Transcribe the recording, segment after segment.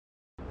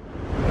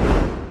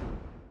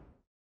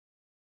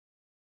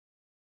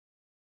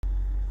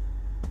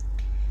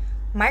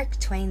Mark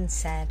Twain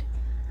said,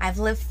 "I've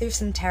lived through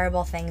some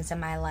terrible things in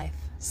my life,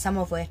 some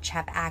of which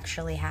have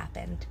actually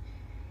happened."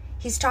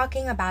 He's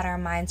talking about our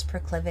mind's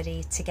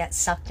proclivity to get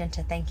sucked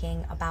into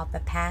thinking about the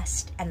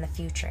past and the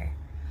future.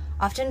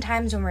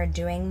 Oftentimes when we're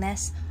doing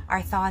this,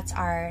 our thoughts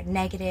are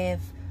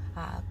negative,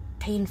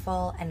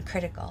 painful, and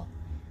critical.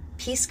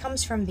 Peace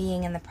comes from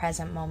being in the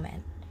present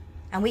moment,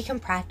 and we can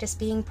practice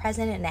being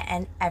present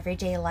in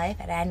everyday life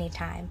at any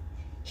time.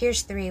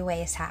 Here's 3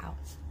 ways how.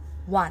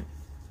 1.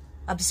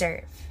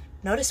 Observe.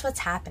 Notice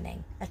what's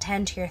happening.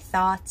 Attend to your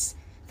thoughts,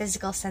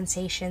 physical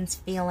sensations,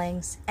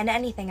 feelings, and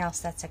anything else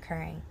that's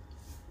occurring.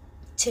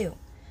 2.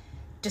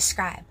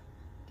 Describe.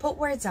 Put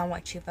words on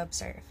what you've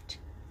observed.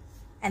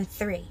 And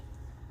 3.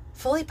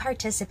 Fully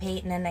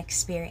participate in an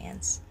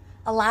experience.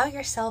 Allow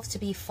yourself to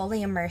be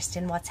fully immersed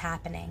in what's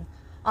happening.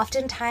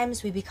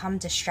 Oftentimes, we become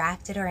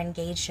distracted or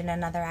engaged in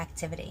another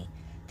activity.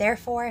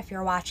 Therefore, if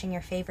you're watching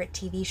your favorite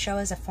TV show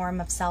as a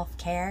form of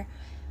self-care,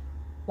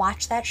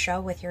 watch that show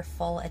with your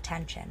full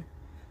attention.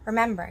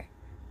 Remember,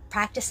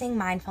 practicing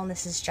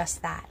mindfulness is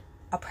just that,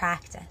 a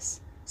practice.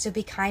 So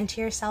be kind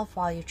to yourself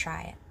while you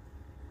try it.